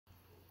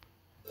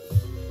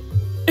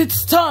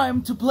It's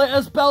time to play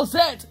as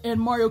Bowsette in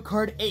Mario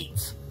Kart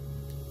 8.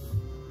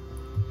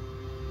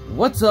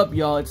 What's up,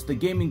 y'all? It's the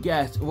Gaming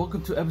Gas, and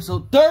welcome to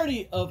episode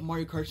 30 of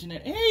Mario Kart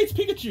Shenanigans. Hey, it's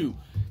Pikachu!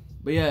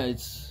 But yeah,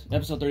 it's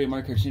episode 30 of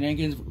Mario Kart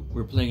Shenanigans.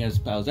 We're playing as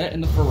Bowsette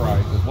in the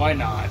Ferrari, because why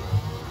not?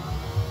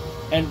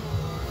 And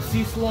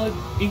Sea Slug,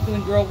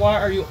 Inkling Girl, why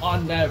are you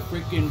on that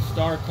freaking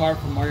star car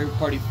from Mario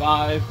Party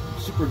 5,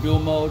 Super Duel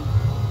mode?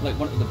 Like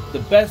one of the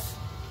best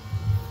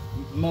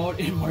mode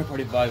in Mario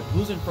Party 5.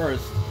 Who's in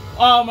first?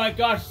 Oh my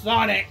gosh,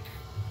 Sonic!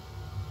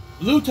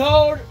 Blue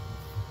Toad!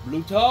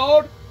 Blue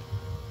Toad!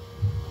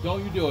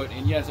 Don't you do it.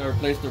 And yes, I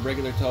replaced the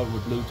regular Toad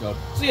with Blue Toad.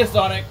 See ya,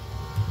 Sonic!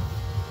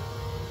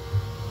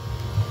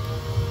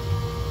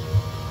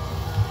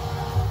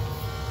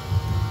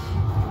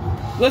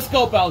 Let's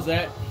go,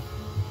 Bowsette!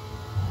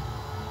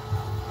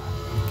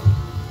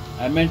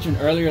 I mentioned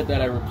earlier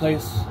that I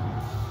replaced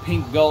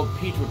Pink Gold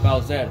Peach with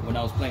Bowsette when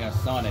I was playing as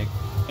Sonic.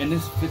 And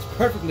this fits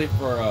perfectly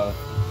for,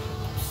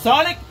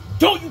 Sonic!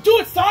 Don't you do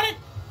it, Sonic!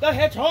 The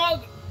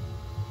Hedgehog!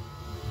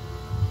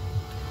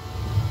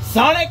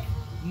 Sonic!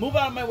 Move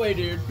out of my way,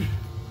 dude.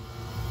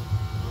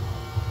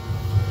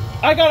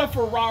 I got a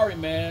Ferrari,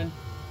 man.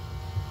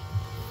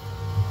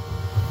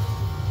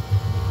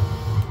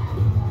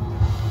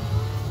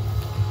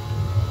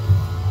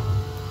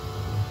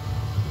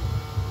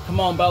 Come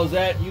on,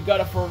 Bowsette. You got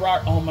a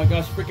Ferrari. Oh my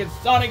gosh, freaking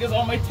Sonic is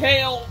on my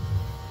tail.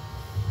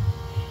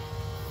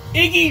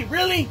 Iggy,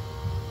 really?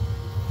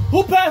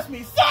 Who passed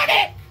me?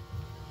 Sonic!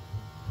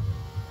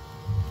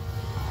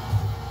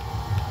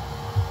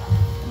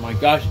 Oh my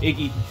gosh,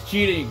 Iggy, he's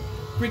cheating.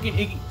 Freaking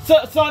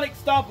Iggy. Sonic,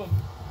 stop him.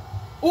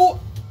 Ooh.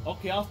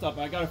 Okay, I'll stop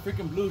him. I got a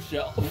freaking blue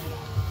shell.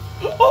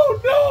 Oh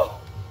no!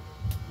 Oh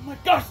my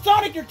gosh,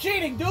 Sonic, you're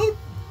cheating, dude!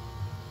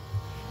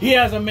 He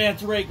has a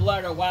manta ray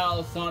glider.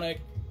 Wow,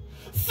 Sonic.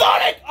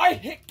 Sonic! I'm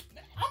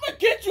gonna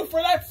get you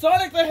for that,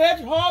 Sonic the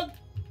Hedgehog!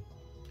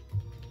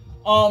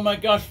 Oh my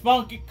gosh,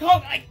 Funky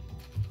Kong!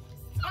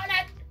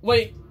 Sonic!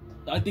 Wait,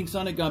 I think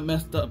Sonic got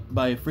messed up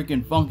by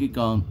freaking Funky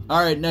Kong.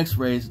 Alright, next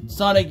race.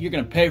 Sonic, you're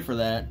gonna pay for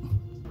that.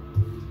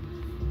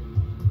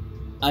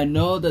 I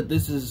know that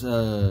this is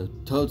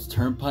Toad's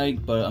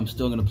Turnpike, but I'm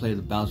still gonna play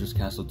the Bowser's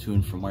Castle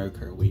tune from Mario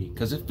Kart Wii,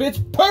 because it fits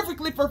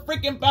perfectly for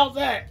freaking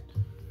Bowsette!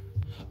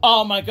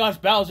 Oh my gosh,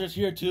 Bowser's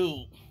here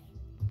too!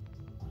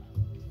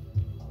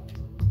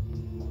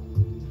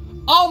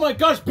 Oh my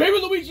gosh, Baby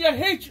Luigi, I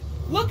hate you!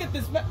 Look at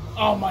this man!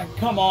 Oh my,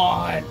 come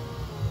on!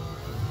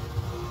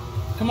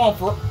 Come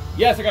on,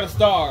 yes, I got a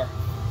star.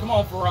 Come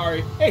on,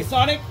 Ferrari. Hey,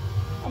 Sonic,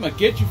 I'm gonna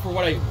get you for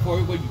what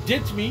you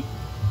did to me.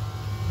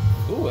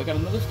 Ooh, I got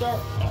another star.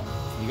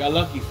 Oh, you got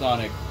lucky,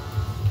 Sonic.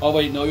 Oh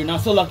wait, no, you're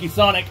not so lucky,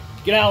 Sonic.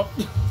 Get out.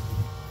 You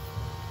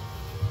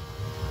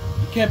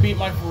can't beat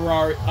my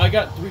Ferrari. I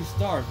got 3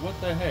 stars. What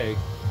the heck,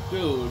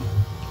 dude?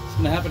 It's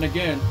gonna happen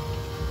again.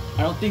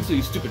 I don't think so,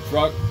 you stupid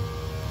truck.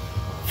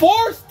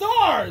 4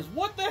 stars.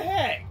 What the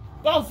heck,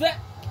 Bowsette?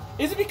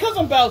 Is it because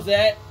I'm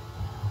Bowsette?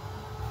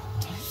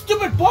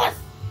 Stupid bus!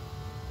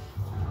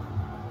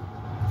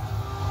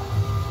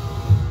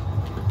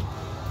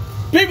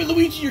 Baby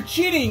Luigi, you're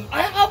cheating!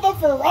 I have a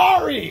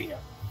Ferrari!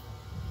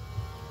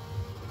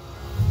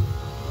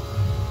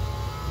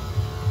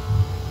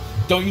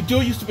 Don't you do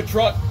it, you stupid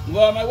truck! Move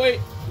out of my way!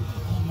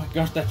 Oh my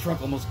gosh, that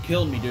truck almost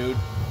killed me, dude.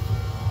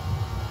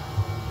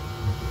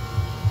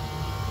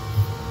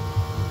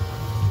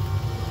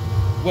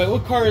 Wait,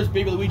 what car is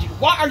Baby Luigi?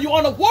 Why are you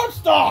on a Warp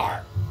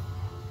Star?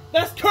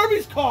 That's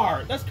Kirby's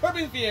car! That's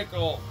Kirby's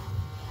vehicle!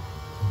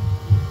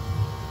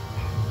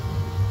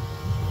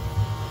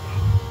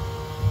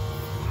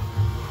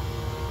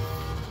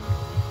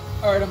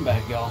 Alright, I'm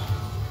back, y'all.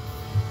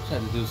 Just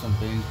had to do some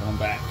things, but I'm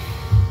back.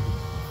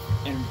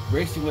 And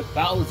racing with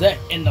Bowsette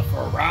in the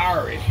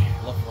Ferrari.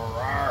 The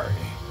Ferrari.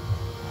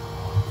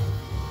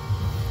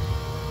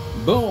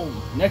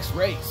 Boom! Next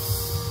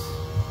race.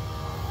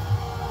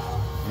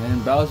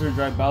 And Bowser and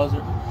Dry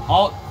Bowser.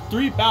 All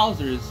 3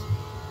 Bowsers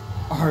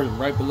are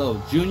right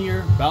below.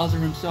 Junior, Bowser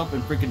himself,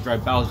 and freaking Dry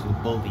Bowser the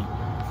bully.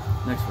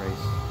 Next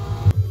race.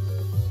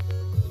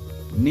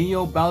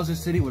 Neo Bowser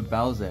City with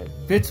Bowsette.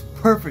 Fits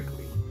perfectly.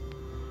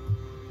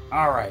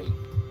 Alright.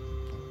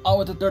 On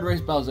with the 3rd race,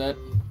 Bowsette.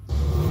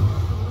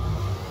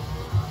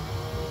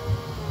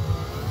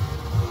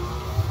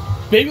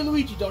 Baby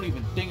Luigi, don't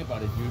even think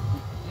about it, dude.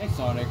 Hey,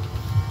 Sonic.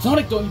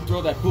 Sonic, don't you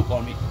throw that poop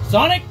on me.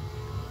 Sonic!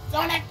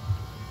 Sonic!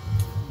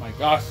 Oh my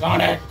gosh,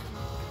 Sonic!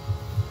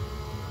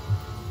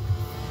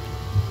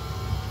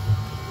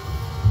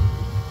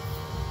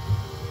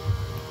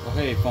 Oh,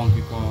 hey,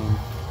 Funky Kong.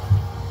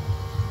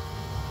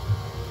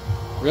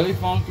 Really,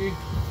 Funky?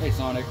 Hey,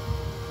 Sonic.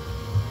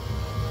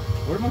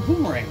 Where did my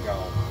boomerang go?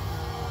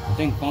 I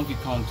think Funky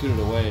Kong tooted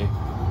away.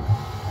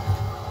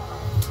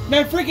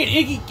 Man, freaking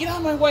Iggy, get out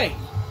of my way!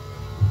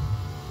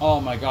 Oh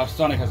my gosh,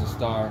 Sonic has a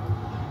star.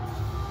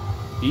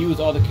 He used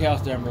all the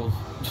Chaos Emeralds.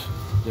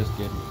 Just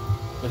kidding.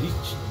 But he's...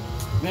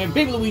 Man,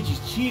 Baby Luigi's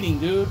cheating,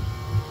 dude.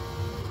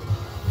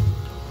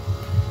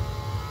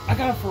 I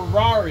got a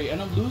Ferrari,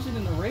 and I'm losing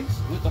in the race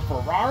with a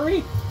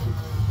Ferrari?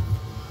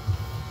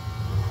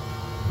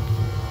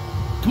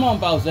 Come on,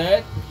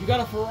 Bowsette. You got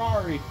a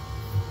Ferrari.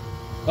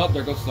 Oh,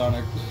 there goes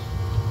Sonic.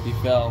 He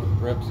fell.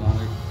 Rip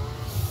Sonic.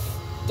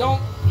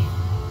 Don't.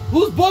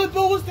 Whose bullet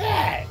bill was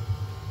that?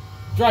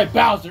 Dry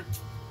Bowser.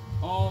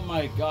 Oh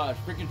my gosh.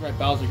 Freaking Dry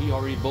Bowser. He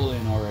already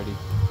bullying already.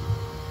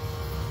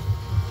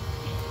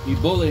 He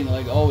bullying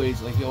like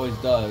always, like he always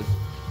does.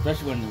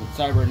 Especially when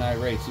Cyber and I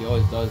race. He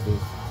always does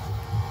this.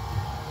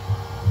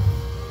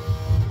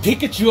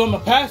 Pikachu, I'm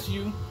gonna pass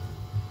you.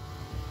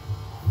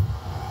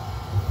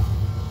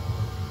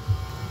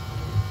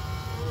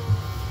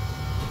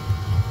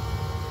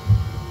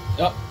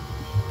 Oh,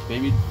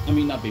 baby, I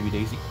mean not Baby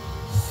Daisy.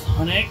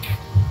 Sonic!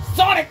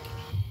 Sonic!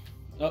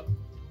 Oh.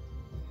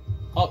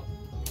 Oh.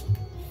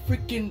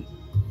 Freaking.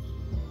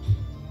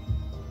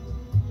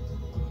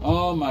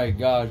 Oh my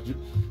gosh.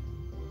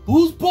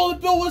 Whose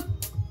bullet bill was.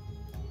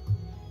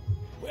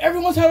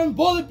 Everyone's having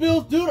bullet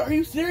bills, dude. Are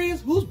you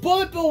serious? Whose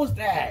bullet bill was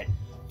that?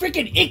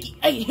 Freaking Iggy.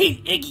 I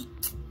hate Iggy.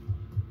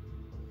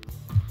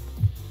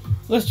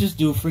 Let's just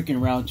do a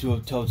freaking round 2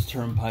 of Toad's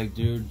Turnpike,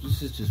 dude.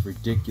 This is just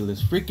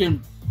ridiculous.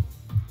 Freaking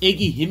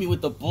Iggy hit me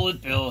with the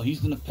bullet bill. He's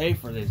gonna pay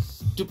for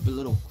this stupid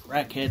little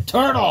crackhead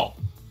turtle.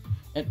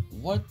 And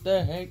what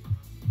the heck?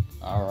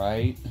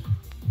 Alright.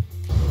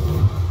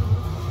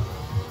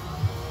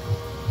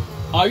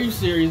 Are you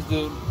serious,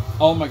 dude?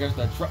 Oh my gosh,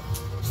 that truck.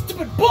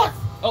 Stupid bus!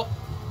 Oh,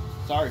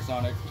 sorry,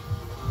 Sonic.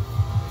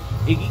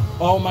 Iggy.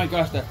 Oh my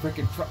gosh, that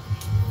freaking truck.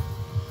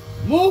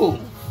 Move!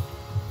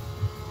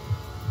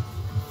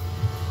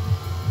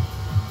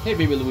 Hey,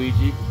 baby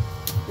Luigi.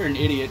 You're an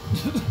idiot.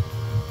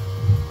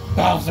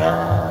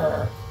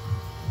 Bowser!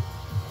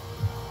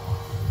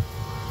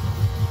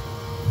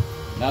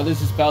 Now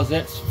this is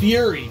Bowsette's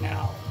fury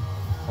now.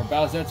 Or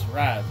Bowsette's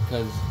wrath,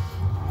 because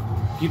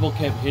people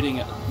kept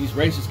hitting, these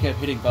racers kept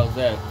hitting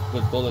Bowsette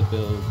with bullet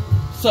bills.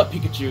 Sup,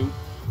 Pikachu?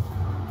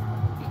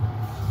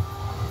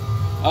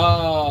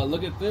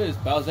 Look at this.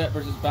 Bowsette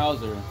versus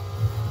Bowser.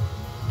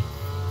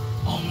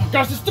 Oh my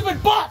gosh, this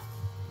stupid bus!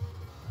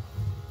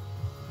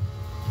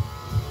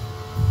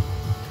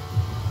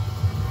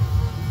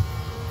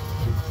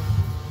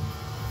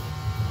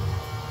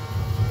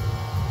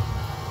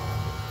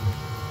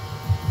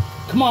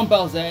 Come on,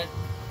 Bowsette.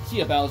 See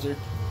ya, Bowser.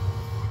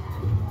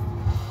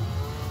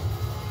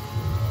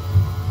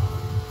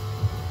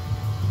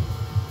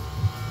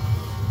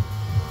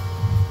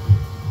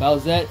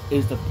 Bowsette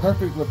is the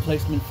perfect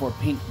replacement for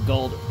Pink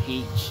Gold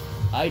Peach.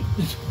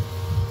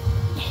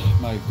 Oh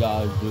my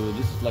god, dude.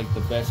 This is like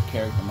the best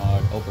character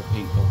mod over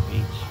Pink Gold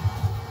Peach.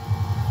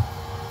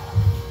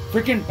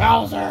 Freaking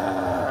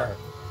Bowser!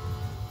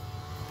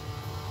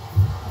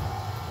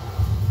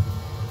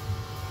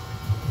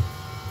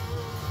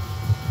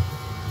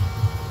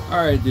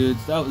 Alright,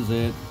 dudes. That was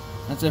it.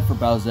 That's it for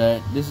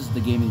Bowsette. This is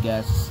the Gaming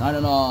Gas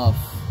signing off.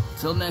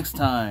 Till next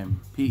time.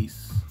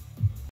 Peace.